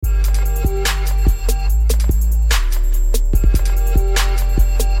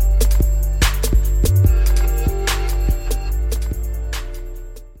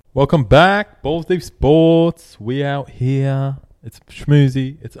Welcome back, Balls Deep Sports. We out here. It's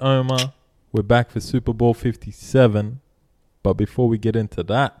Schmoozy. It's Omar. We're back for Super Bowl 57. But before we get into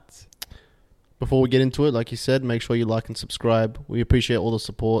that, Before we get into it, like you said, make sure you like and subscribe. We appreciate all the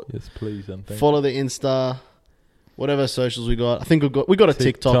support. yes, please and thank Follow the Insta, whatever socials we got. I think we got a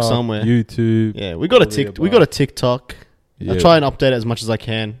TikTok somewhere. YouTube. Yeah, we got a TikTok. Yeah. I try and update it as much as I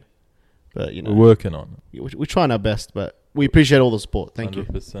can, but you know, We're working on it. we're trying our best. But we appreciate all the support. Thank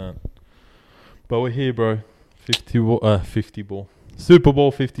 100%. But we're here, bro. 50 ball. Super Bowl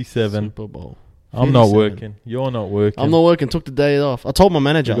you. 57. Super Bowl. I'm not 57. working. You're not working. I'm not working. Took the day off. I told my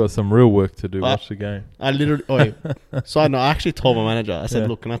manager. You got some real work to do. Watch the game. I literally. Side note, I actually told my manager. I said, Yeah.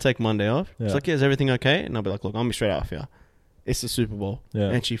 "Look, can I take Monday off?" She's Yeah. like, "Yeah, is everything okay?" And I'll be like, "Look, I'm be straight out here. It's the Super Bowl."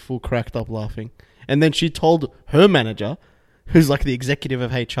 Yeah. And she full cracked up laughing. And then she told her manager, who's like the executive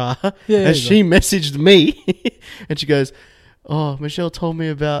of HR, and she messaged me, and she goes, "Oh, Michelle told me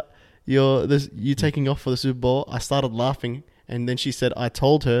about you taking off for the Super Bowl." I started laughing. And then she said, I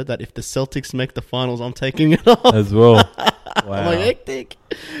told her that if the Celtics make the finals, I'm taking it off. As well. I'm like, hectic.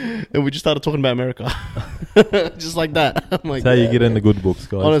 And we just started talking about America. Just like that. I'm like, That's how you get in the good books,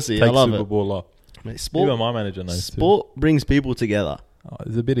 guys. Honestly, Take I love Super it. Bowl off. Mate, sport, Even my manager knows sport brings people together. too.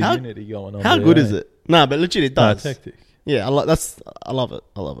 There's a bit of unity going on. How there, good eh? is it? Nah, but legit, it does. It's hectic. Yeah, I love it.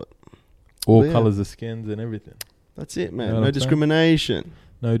 I love it. All But yeah. colours of skins and everything. That's it, man. You know what No I'm saying? discrimination.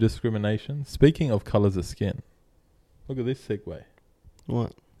 No discrimination. Speaking of colours of skin, look at this segue.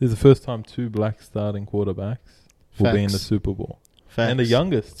 What? This is the first time two black starting quarterbacks will be in the Facts. Super Bowl. Facts. And the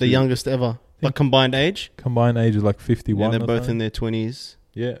youngest. The too. youngest ever. Like combined age? Combined age is like Yeah, 51. they're or both something. in their 20s.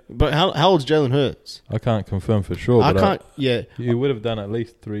 Yeah. But how old's Jalen Hurts? I can't confirm for sure. I but can't. Yeah. You would have done at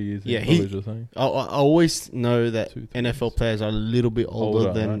least 3 years Yeah, in he- college or something. I always know that 2, 3 NFL years. players are a little bit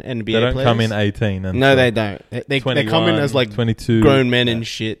older than right? NBA They don't players. come in 18. And No, so they don't. They come in 21, as like 22. grown men Yeah. and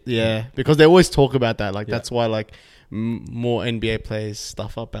shit. Yeah, because they always talk about that. Like Yeah. that's why like more NBA players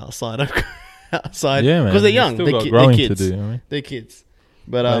stuff up outside of outside. Yeah, man. because they're You've young. Still They're, got they're growing kids. to do. You know what I mean? They're kids.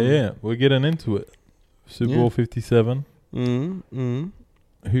 But Yeah, we're getting into it. Super Yeah. Bowl 57.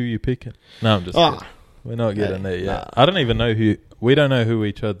 Who are you picking? No, I'm just kidding. We're not getting there yet. nah. I don't even know who. We don't know who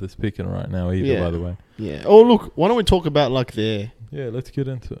each other's picking right now either, Yeah. by the way. Yeah. Oh, look. Why don't we talk about like their, Yeah, let's get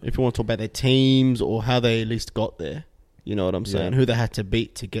into it. if you want to talk about their teams or how they at least got there. You know what I'm saying? Yeah. Who they had to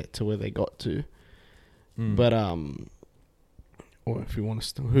beat to get to where they got to. Mm. But or if you want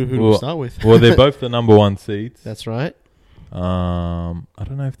to, who do we Well- start with? Well, they're both the number one seeds. That's right. I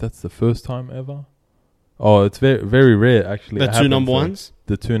don't know if that's the first time ever. Oh, it's very, very rare actually. The It two happens, number so ones.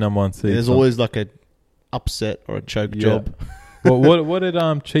 The two number one seeds. There's always like a upset or a choke Yeah. job. what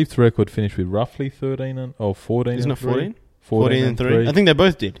did Chiefs record finish with? Roughly 13 and 14. Isn't and it 14? 14 and 3. I think they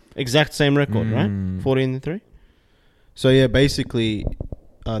both did. Exact same record, right? Mm. 14 and 3. So yeah, basically,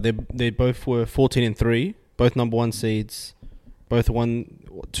 they both were 14 and 3. Both number one seeds. Both won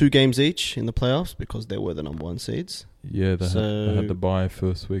 2 games each in the playoffs because they were the number one seeds. Yeah, they So- had the bye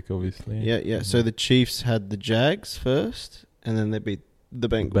first week, obviously. Yeah. So the Chiefs had the Jags first, and then they beat the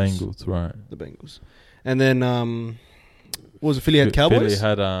Bengals. Bengals, right. The Bengals. And then, what was it? Philly had Cowboys? Philly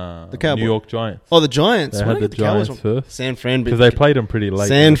had The Cowboys. New York Giants. Oh, the Giants. They Where had did the get Cowboys Giants from? first. San Fran beat Because they played them pretty late.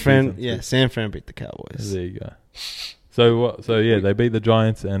 San in the Fran. season, Yeah, too. San Fran beat the Cowboys. There you go. So yeah, they beat the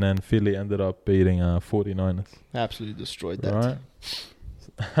Giants, and then Philly ended up beating 49ers. Absolutely destroyed that.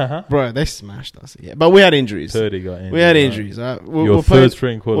 Right? Bro, they smashed us. Yeah, but we had injuries. Purdy got injured. We had right? injuries. We'll Your play- third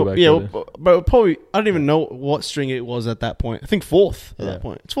string quarterback. yeah, got it. but probably I don't even know what string it was at that point. I think fourth at Yeah. that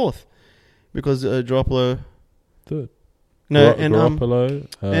point. It's fourth because Garoppolo. Third. No, and Garoppolo,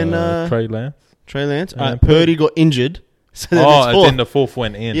 and, Trey Lance. Trey Lance. and Purdy got injured. So then Oh, it's and fourth. then the fourth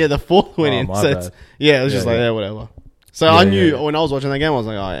went in. Yeah, the fourth went Oh, in. my So it's, bad. yeah, it was just Yeah, like yeah. whatever. So Yeah, I knew yeah. when I was watching that game, I was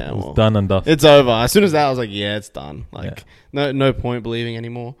like, oh yeah, It was well, done and dusted. it's over. As soon as that, I was like, yeah, it's done. Like no point believing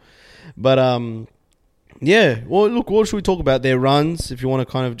anymore. But yeah. Well, look, what should we talk about? Their runs. If you want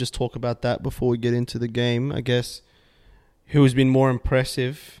to kind of just talk about that before we get into the game, I guess. Who has been more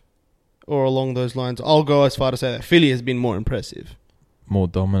impressive, or along those lines? I'll go as far to say that Philly has been more impressive, More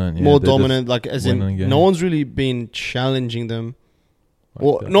dominant. Yeah, more they're just dominant. Like as in, winning games. no one's really been challenging them. like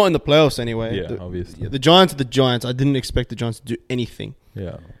Well, that. not in the playoffs anyway. Yeah, obviously. The Giants are the Giants. I didn't expect the Giants to do anything.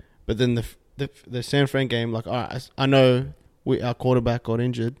 Yeah. But then the San Fran game, like, all right, I know our quarterback got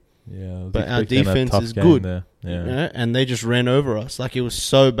injured, Yeah. I was But our expecting a defense tough is game good. There. Yeah. you know, and they just ran over us. Like, it was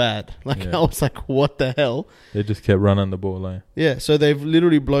so bad. Like, Yeah. I was like, what the hell? They just kept running the ball. Eh? Yeah, so they've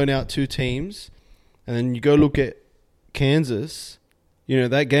literally blown out 2 teams. And then you go look at Kansas. You know,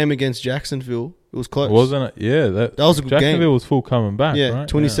 that game against Jacksonville, it was close. Wasn't it? Yeah. That was a good Jacksonville game. was full coming back. Yeah, right?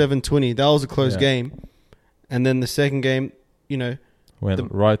 27-20. That was a close Yeah. game. And then the second game, you know,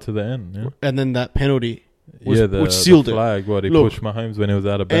 Went right to the end. Yeah. And then that penalty, which the sealed flag, what he Look, pushed Mahomes when he was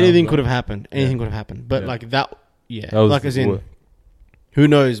out of bounds. anything could have happened. Anything could have happened. But like that, That was like as in, who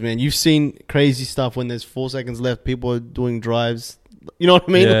knows, man? You've seen crazy stuff when there's 4 seconds left. People are doing drives. You know what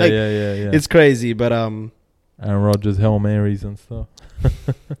I mean? Yeah, like, yeah. It's crazy, but Aaron Rodgers, Hail Marys and stuff.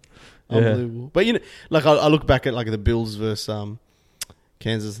 unbelievable. But you know, like I look back at like the Bills versus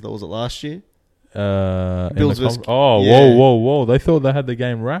Kansas. That was it last year. Bills whoa! They thought they had the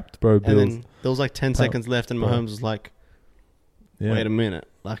game wrapped, bro. Bills. And then there was like 10 seconds left, and Mahomes was like, "Wait a minute!"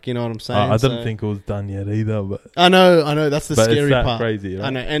 Like, you know what I'm saying? I didn't think it was done yet either, but I know. That's the scary it's that part. Crazy, right? I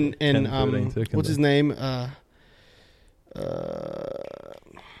know. And what's his name?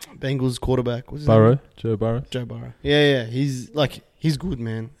 Bengals quarterback. What's his name? Joe Burrow. Joe Burrow. Yeah. He's good,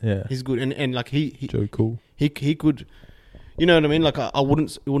 man. Yeah, he's good, and like he Joe Cool. He could, you know what I mean? Like it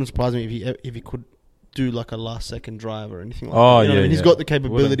wouldn't surprise me if he could do like a last second drive or anything like that. You know what I mean? He's got the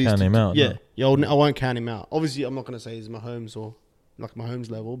capabilities. Count him out. Yeah, I won't count him out. Obviously, I'm not going to say he's Mahomes or like Mahomes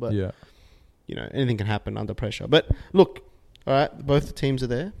level, but you know, anything can happen under pressure. But look, all right, both the teams are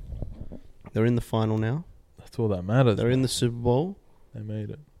there. They're in the final now. That's all that matters. They're in the Super Bowl. They made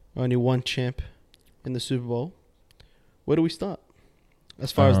it. Only one champ in the Super Bowl. Where do we start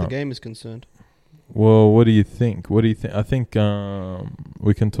as far as the game is concerned? Well, what do you think? I think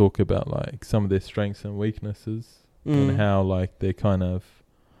we can talk about like some of their strengths and weaknesses and how like they kind of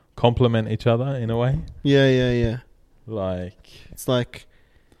complement each other in a way. Yeah. Like it's like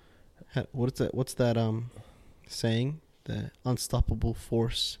what's that saying? The unstoppable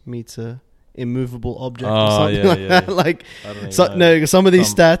force meets a immovable object or something that. Like some of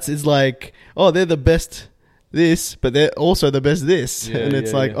these stats is like, they're the best this, but they're also the best this. And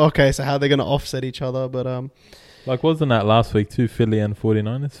it's okay, so how are they going to offset each other? But like wasn't that last week too, Philly and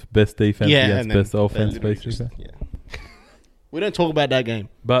 49ers? Best defense against best offense, basically. We don't talk about that game.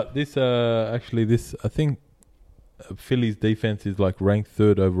 But this I think Philly's defense is like ranked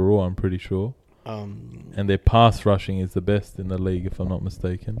 3rd overall, I'm pretty sure. And their pass rushing is the best in the league, if I'm not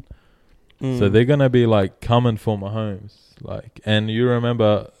mistaken. So they're going to be like coming for Mahomes. Like, and you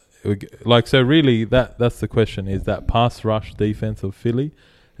remember, like, so really that's the question, is that pass rush defense of Philly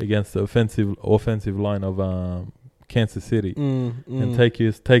against the offensive line of Kansas City. And take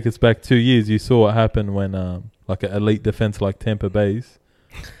us back 2 years. You saw what happened when like an elite defense like Tampa Bay's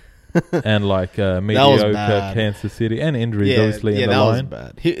and like mediocre Kansas City and injuries obviously in the line. That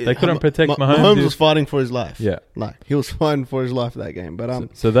was bad. They couldn't protect Mahomes. Mahomes was fighting for his life. Yeah, like he was fighting for his life that game.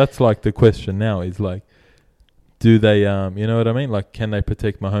 But so that's like the question now is like, do they you know what I mean? Like, can they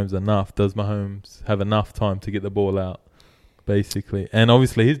protect Mahomes enough? Does Mahomes have enough time to get the ball out? Basically, and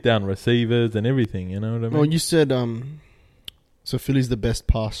obviously he's down receivers and everything. You know what I mean? Well, you said so Philly's the best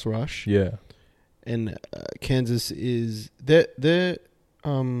pass rush. Yeah, and Kansas is their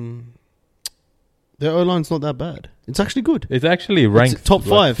O-line's not that bad. It's actually good. It's actually ranked it's top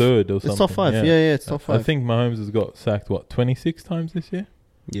 5, 3rd or something. It's top 5. Yeah, it's top 5. I think Mahomes has got sacked 26 times this year.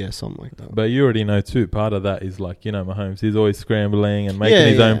 Yeah, something like that. But you already know too. Part of that is like, you know, Mahomes. He's always scrambling and making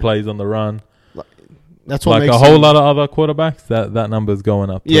his own plays on the run. That's what like makes a whole lot of other quarterbers. That number's going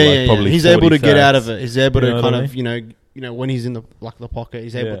up. To probably he's 40 able to get sacks. out of it. He's able to kind of, I you know, when he's in the pocket,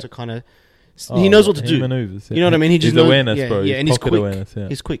 he's able to kind of. He knows what to do. Maneuvers, You know what I mean? He just his awareness, bro. Yeah, and he's quick. Awareness,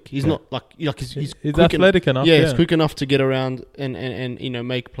 He's quick. He's not like he's quick athletic enough. Yeah, he's quick enough to get around and you know,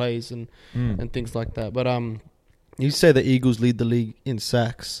 make plays and things like that. But you say the Eagles lead the league in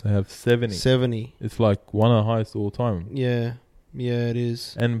sacks. They have 70. 70. It's like one of the highest all time. Yeah, it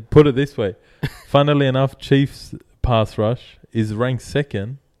is. And put it this way, funnily enough, Chiefs pass rush is ranked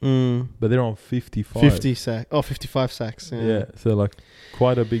 2nd. But they're on 55. 55 sacks. Yeah, so like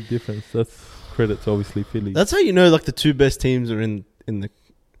quite a big difference. That's credit to obviously Philly. That's how you know like the two best teams are in the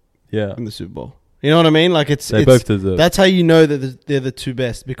Super Bowl. You know what I mean? Like they both deserve. That's how you know that they're the two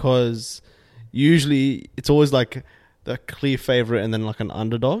best, because usually it's always like the clear favorite and then like an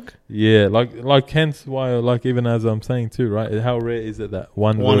underdog. Yeah, like hence why, like, even as I'm saying too, right? How rare is it that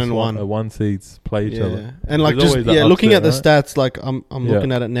one seeds play each other? And like there's just looking at the right? stats, like I'm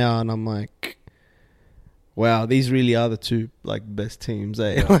looking at it now and I'm like, wow, these really are the two like best teams,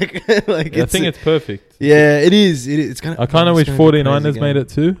 eh? like I think it's perfect. Yeah, it is. It's kind of. I kind of wish 49ers made it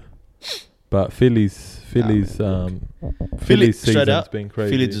too, but Philly's season's been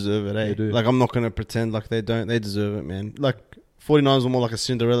crazy. Philly deserve it, eh? Like, I'm not going to pretend like they don't. They deserve it, man. Like, 49ers were more like a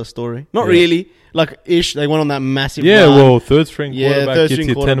Cinderella story. Not really. Like, ish. They went on that massive run. Well, third string quarterback gets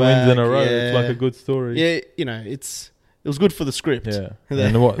you 10 wins in a row. It's like a good story. Yeah, you know, it was good for the script. Yeah.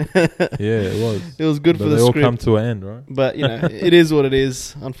 And what? It was. It was good for the script. They all come to an end, right? But, you know, it is what it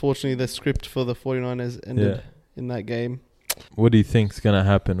is. Unfortunately, the script for the 49ers ended in that game. What do you think's gonna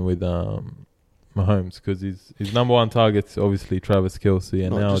happen with Mahomes? Because his number one target's obviously Travis Kelce,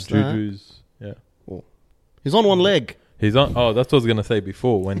 and Not now just that. Juju's. Yeah, He's on one leg. he's on. Oh, that's what I was gonna say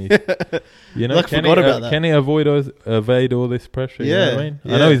before. When you know, Like, forgot about that. Can he evade all this pressure? You know what I mean,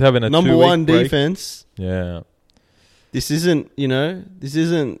 yeah. I know he's having a number 2-week one break. defense. Yeah, This isn't this the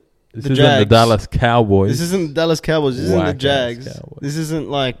isn't the Jags. Dallas Cowboys. This isn't the Dallas Cowboys. This isn't the Whack-ass Jags. Cowboys. This isn't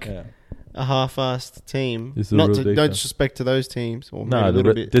like Yeah. a half-assed team. This is a Not real to, no defense. disrespect to those teams, or maybe No, a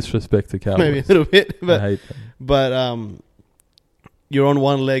little bit, disrespect to Cowboys. maybe a little bit, I but hate them. you're on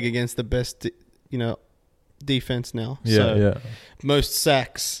one leg against the best, defense now. Yeah, so yeah. most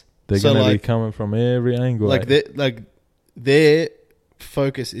sacks. They're so gonna be like, coming from every angle. like their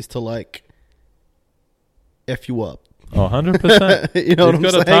focus is to like F you up. Oh, 100%. You know what I'm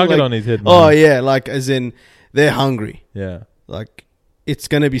He's got saying? a target Like, on his head, man. oh yeah, like as in they're hungry. Yeah. Like it's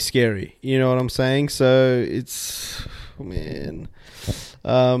gonna be scary. You know what I'm saying? So it's man.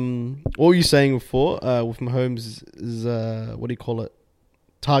 What were you saying before? With Mahomes is what do you call it?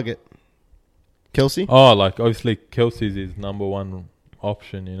 Target. Kelce? Oh, like obviously Kelsey's his number one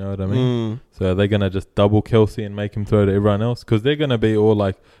option, you know what I mean? So they're going to just double Kelce and make him throw to everyone else? Because they're going to be all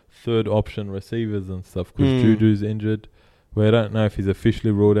like third option receivers and stuff because Juju's injured. We don't know if he's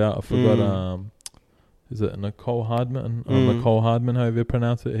officially ruled out. I forgot, is it Nicole Hardman? Nicole Hardman, however you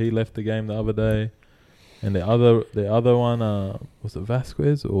pronounce it. He left the game the other day. And the other one, was it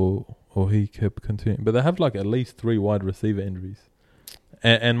Vasquez or he kept continuing? But they have like at least 3 wide receiver injuries.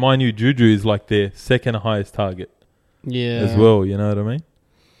 And mind you, Juju is like their second highest target as well, you know what I mean?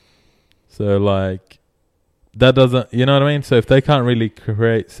 So like, that doesn't, you know what I mean? So if they can't really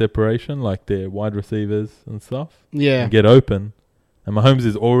create separation, like their wide receivers and stuff, and get open, and Mahomes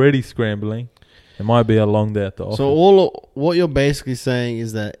is already scrambling, it might be a long day at the office. So what you're basically saying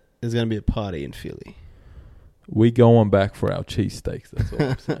is that there's going to be a party in Philly. We going back for our cheesesteaks, that's all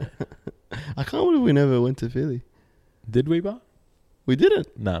I'm saying. I can't believe we never went to Philly. Did we, Bar? We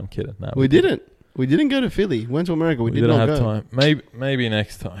didn't. No, I'm kidding. No, we didn't. We didn't go to Philly. Went to America. We did didn't not have go. time. Maybe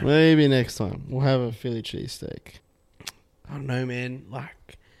next time. Maybe next time we'll have a Philly cheesesteak. I don't know, man.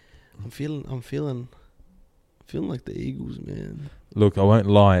 Like, I'm feeling like the Eagles, man. Look, I won't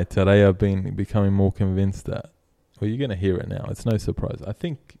lie. Today I've been becoming more convinced that. Well, you're gonna hear it now. It's no surprise. I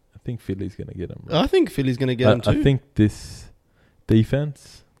think Philly's gonna get them. Right? I think Philly's gonna get them too. I think this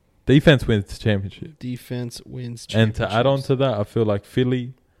defense wins championship. Defense wins championships. And to add on to that, I feel like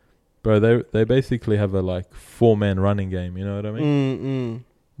Philly, bro, they basically have a like 4-man running game. You know what I mean?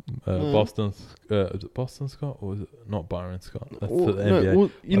 Boston, is it Boston Scott or is it not Byron Scott? That's the NBA.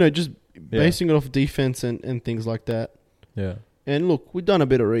 Well, just basing it off defense and things like that. Yeah. And look, we've done a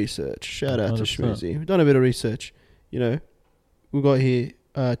bit of research. Shout out to 100%. Schmoozy. We've done a bit of research. We've got here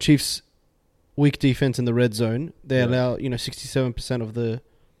Chiefs' weak defense in the red zone. They allow 67% of the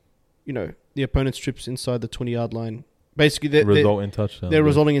opponent's trips inside the 20-yard line. Basically, they're resulting in touchdowns. They're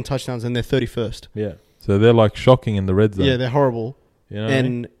resulting in touchdowns, and they're 31st. Yeah. So they're like shocking in the red zone. Yeah, they're horrible. You know what I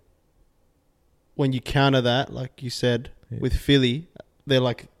mean? When you counter that, like you said, with Philly, they're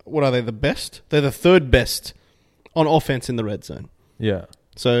like, what are they, the best? They're the third best on offense in the red zone. Yeah.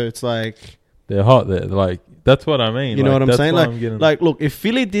 So it's like... They're hot there. Like, that's what I mean. You know what I'm saying? Like, look, if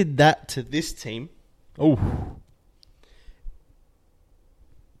Philly did that to this team... Oh.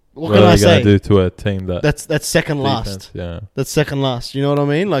 What can I say? What are they going to do to a team that's second defense, last? Yeah. That's second last. You know what I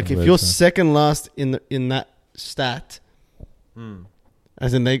mean? Like, if you're second last in that stat...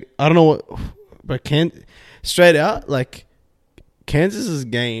 As in, I don't know what... But straight out, like, Kansas's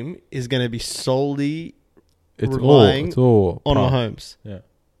game is going to be solely relying on Mahomes. Yeah.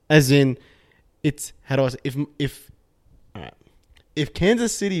 As in, it's, how do I say, if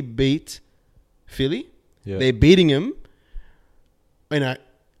Kansas City beat Philly, they're beating him in a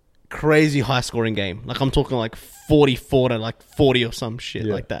crazy high scoring game. Like, I'm talking like 44 to like 40 or some shit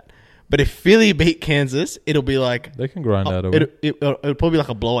like that. But if Philly beat Kansas, it'll be like... They can grind out a win. It'll probably be like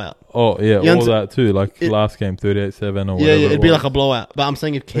a blowout. Oh, yeah, all that too. Like last game, 38-7 or whatever. Yeah, it'd be like a blowout. But I'm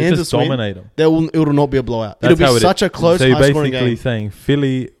saying if Kansas dominate them. It will not be a blowout. It'll be such a close, high-scoring game. So you're basically saying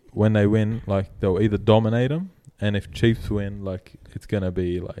Philly, when they win, like they'll either dominate them, and if Chiefs win, like it's going to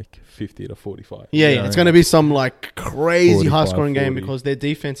be like 50 to 45. Yeah, it's going to be some like crazy high-scoring game because their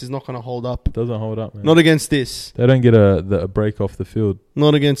defense is not going to hold up. It doesn't hold up, man. Not against this. They don't get a break off the field.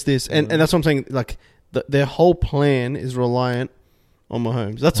 Not against this. And that's what I'm saying. Like, their whole plan is reliant on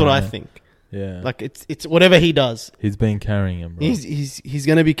Mahomes. That's what I think. Yeah. Like, it's whatever he does. He's been carrying him, bro. He's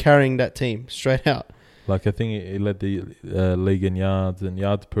going to be carrying that team straight out. Like, I think he led the league in yards and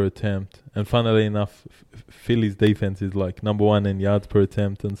yards per attempt. And funnily enough, Philly's defense is like number 1 in yards per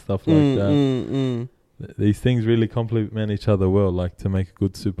attempt and stuff like that. these things really complement each other well, like to make a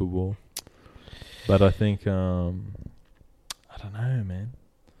good Super Bowl. But I think I don't know, man.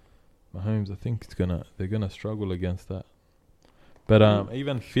 Mahomes, I think they're gonna struggle against that. But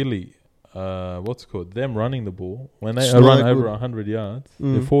even Philly, what's it called? Them running the ball when they run over 100 yards,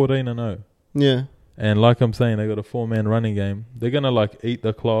 they're 14-0. Yeah. And like I'm saying, they got a 4-man running game. They're gonna like eat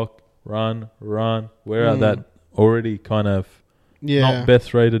the clock, run. We're at that already kind of not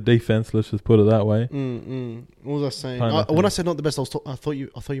best rated defense. Let's just put it that way. What was I saying? When I said not the best, I thought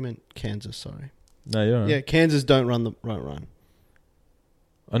you meant Kansas. Sorry. No, you're right. Yeah, Kansas don't run.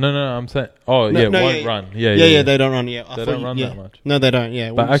 Oh, no, I'm saying... Oh, won't run. Yeah, they don't run. Yeah, they don't run that much. No, they don't,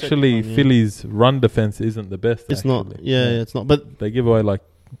 yeah. But actually, Philly's run defense isn't the best, It's not. Yeah, it's not. But they give away, like,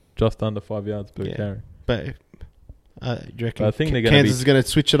 just under 5 yards per carry. But do you reckon I think Kansas is going to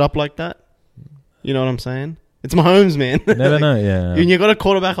switch it up like that? You know what I'm saying? It's Mahomes, man. Never know, yeah. When you've got a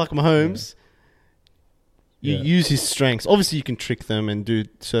quarterback like Mahomes, you use his strengths. Obviously, you can trick them and do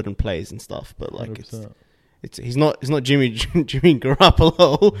certain plays and stuff, but, like, 100%. He's not Jimmy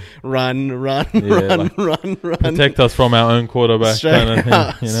Garoppolo. Run. Protect us from our own quarterback.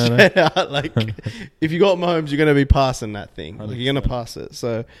 Straight out. Like, if you got Mahomes, you're going to be passing that thing. Like, you're going to pass it.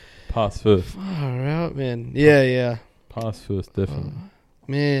 So pass first. Far out, man. Yeah. Pass first, definitely.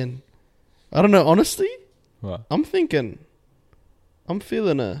 Man, I don't know. Honestly, what? I think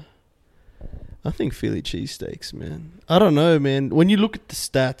Philly cheesesteaks, man. I don't know, man. When you look at the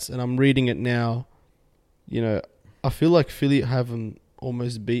stats, and I'm reading it now, you know, I feel like Philly have them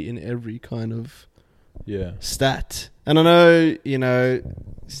almost beaten every kind of stat. And I know, you know,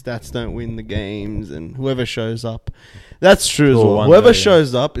 stats don't win the games, and whoever shows up. That's true as well. Whoever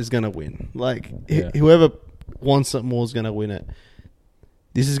shows up is going to win. Like, whoever wants it more is going to win it.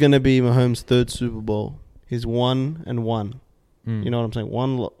 This is going to be Mahomes' third Super Bowl. He's 1-1. You know what I'm saying?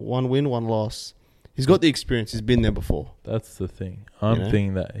 One win, one loss. He's got the experience. He's been there before. That's the thing. I'm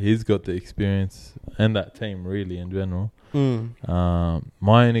thinking that he's got the experience and that team really in general.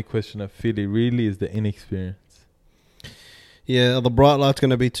 My only question of Philly really is the inexperience. Yeah, the bright light's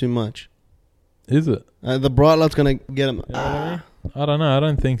going to be too much. Is it? The bright light's going to get him. You know what I mean? I don't know. I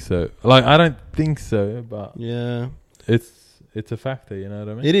don't think so. Like, I don't think so, but it's a factor. You know what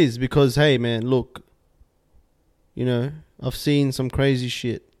I mean? It is because, hey, man, look, you know, I've seen some crazy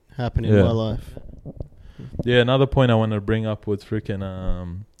shit happen in my life. Yeah, another point I wanted to bring up was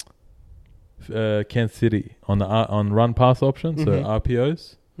freaking Kansas City on run pass options, so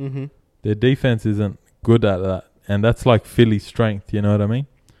RPOs. Their defense isn't good at that, and that's like Philly's strength. You know what I mean?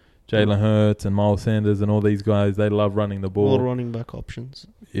 Jalen Hurts and Miles Sanders and all these guys, they love running the ball. All running back options.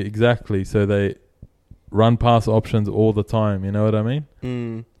 Exactly. So they run pass options all the time. You know what I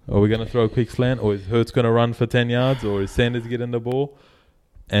mean? Are we going to throw a quick slant, or is Hurts going to run for 10 yards, or is Sanders getting the ball?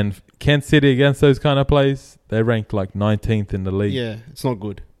 And Kansas City against those kind of plays, they ranked like 19th in the league. Yeah, it's not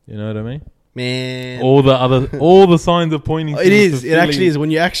good. You know what I mean? Man, all the signs are pointing. It is. It actually is. When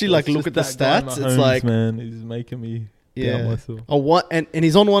you actually like look at the stats, Mahomes, it's like, man, he's making me doubt myself. And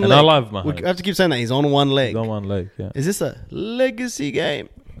he's on one leg. I love Mahomes. We have to keep saying that he's on one leg. He's on one leg. Yeah. Is this a legacy game?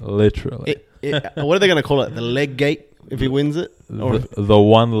 Literally. What are they going to call it? The leg gate if he wins it? The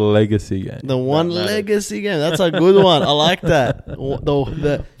one legacy game. The one legacy game. That's a good one. I like that.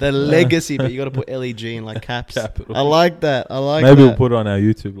 The legacy, but you got to put LEG in like caps. Capital. I like that. Maybe we'll put it on our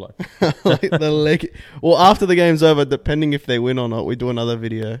YouTube like the leg. Well, after the game's over, depending if they win or not, we do another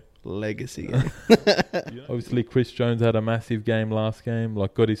video. Legacy game. Obviously, Chris Jones had a massive game last game.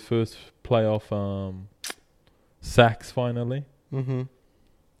 Like, got his first playoff sacks finally.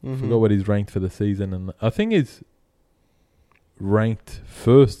 Forgot what he's ranked for the season, and I think he's ranked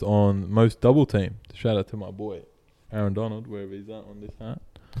first on most double team. Shout out to my boy Aaron Donald, wherever he's at on this hat.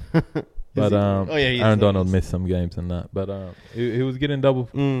 But Aaron Donald missed some games and that. But he was getting double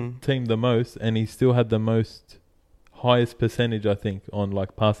teamed the most, and he still had the most highest percentage, I think, on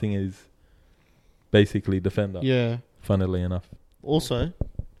like passing his basically defender. Yeah. Funnily enough. Also,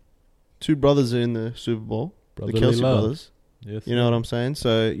 two brothers are in the Super Bowl. Brotherly the Kelsey love. brothers. Yes. You know what I'm saying?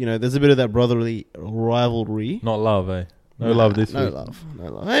 So, you know, there's a bit of that brotherly rivalry. Not love, eh? No love this week. No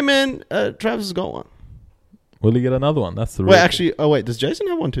love. Hey, man, Travis has got one. Will he get another one? That's the Wait, actually, does Jason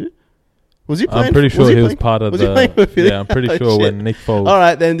have one too? Was he playing? I'm pretty sure he was part of the... Yeah, I'm pretty sure when Nick Foles... All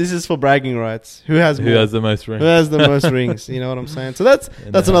right, then this is for bragging rights. Who has the most rings? Who has the most rings? You know what I'm saying? So that's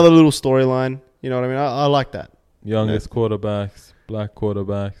another little storyline. You know what I mean? I like that. Youngest quarterbacks, black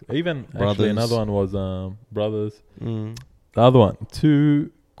quarterbacks. Even brothers. Actually another one was brothers. The other one,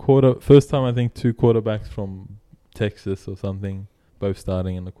 first time I think two quarterbacks from Texas or something both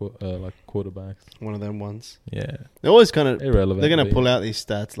starting in the quarterbacks. One of them ones. Yeah, They're always kind of irrelevant. They're going to pull out these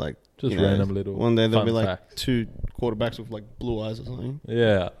stats like just random little. One day there'll fun be like facts. 2 quarterbacks with like blue eyes or something.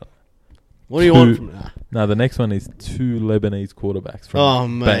 Yeah. What do you want from that? No, the next one is 2 Lebanese quarterbacks from Oh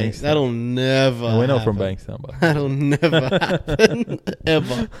mate, Bankstown. that'll never. And we're not from happen. Bankstown, but That'll never happen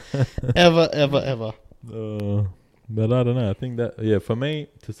ever. but I don't know. I think that for me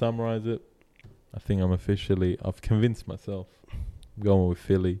to summarize it, I think I've convinced myself. I'm going with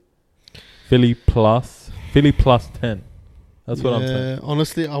Philly. Philly plus 10. That's what I'm saying.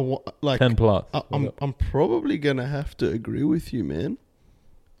 Honestly, 10 plus. I'm probably gonna have to agree with you, man.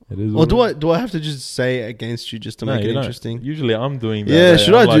 It is. Or do I have to just say against you just to make it interesting? Usually I'm doing that. Yeah,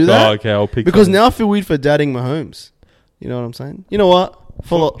 should I do that? Oh, okay, I'll pick. Because something. now I feel weird for doubting Mahomes. You know what I'm saying? You know what?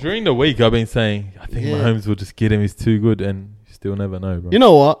 During the week, I've been saying I think Mahomes will just get him. He's too good, and you still never know, bro. You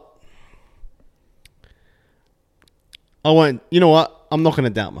know what? I won't. You know what? I'm not going to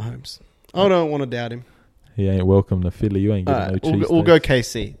doubt Mahomes. I don't want to doubt him. He ain't welcome to Philly. You ain't getting no cheese. We'll go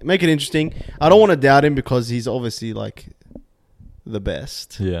KC. Make it interesting. I don't want to doubt him because he's obviously like the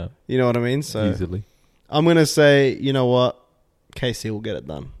best. Yeah. You know what I mean? So easily. I'm going to say, you know what? KC will get it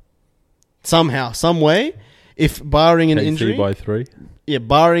done. Somehow, some way. If barring an KC injury. by 3. Yeah,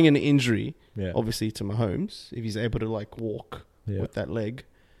 barring an injury. Yeah. Obviously to Mahomes. If he's able to like walk with that leg.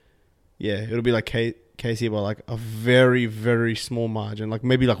 Yeah, it'll be like KC by like a very, very small margin. Like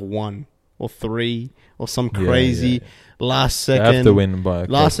maybe like 1 or 3 or some crazy last second. They have to win by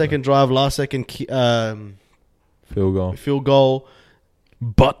last second drive, last second field goal.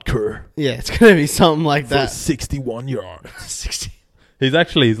 Butker. Yeah, it's going to be something like that. 61 yards. 60. He's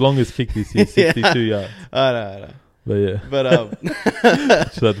actually his longest kick this year, 62 yards. I know. But yeah. But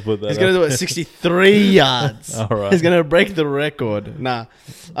just had to put that he's going to do it 63 yards. All right. He's going to break the record. Nah.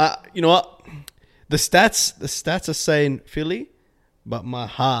 You know what? The stats are saying Philly, but my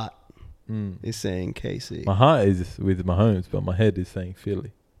heart is saying KC. My heart is with Mahomes, but my head is saying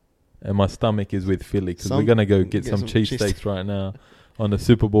Philly. And my stomach is with Philly because we're going to go get some cheesesteaks right now on the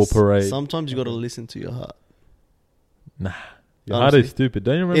Super Bowl parade. Sometimes you got to listen to your heart. Nah. Your heart is stupid.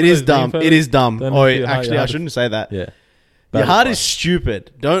 Don't you remember? It is dumb. It is dumb. Don't Oh, actually, I shouldn't say that. Yeah. Your heart is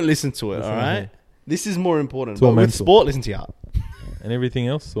stupid. Don't listen to it, all right? This is more important. But with sport, listen to your heart. And everything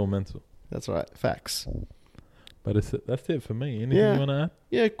else is all mental. That's right. Facts. But that's it for me. Anything you want to add?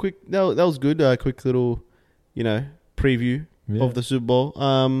 Yeah, quick. That was good. Quick little, preview of the Super Bowl.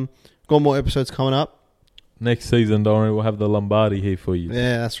 Got more episodes coming up. Next season, don't worry, we'll have the Lombardi here for you.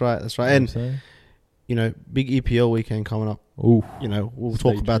 Yeah, that's right. That's right. And, big EPL weekend coming up. Ooh. We'll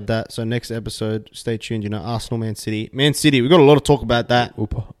talk about that. So next episode, stay tuned. Arsenal, Man City. Man City, we've got a lot to talk about that.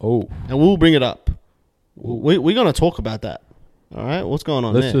 And we'll bring it up. We're going to talk about that. All right, what's going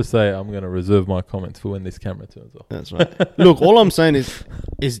on Let's just say I'm going to reserve my comments for when this camera turns off. That's right. Look, all I'm saying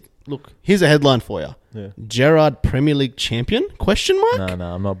is look, here's a headline for you. Yeah. Gerrard Premier League champion? Question mark?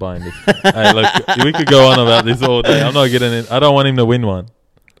 No, I'm not buying this. Hey, look, we could go on about this all day. I'm not getting it. I don't want him to win one.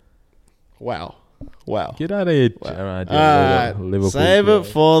 Wow. Get out of here, Gerrard. Liverpool save it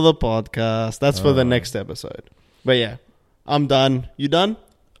for the podcast. That's for the next episode. But yeah, I'm done. You done?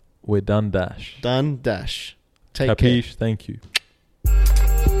 We're done, Dash. Done, Dash. Take Capiche, care. thank you.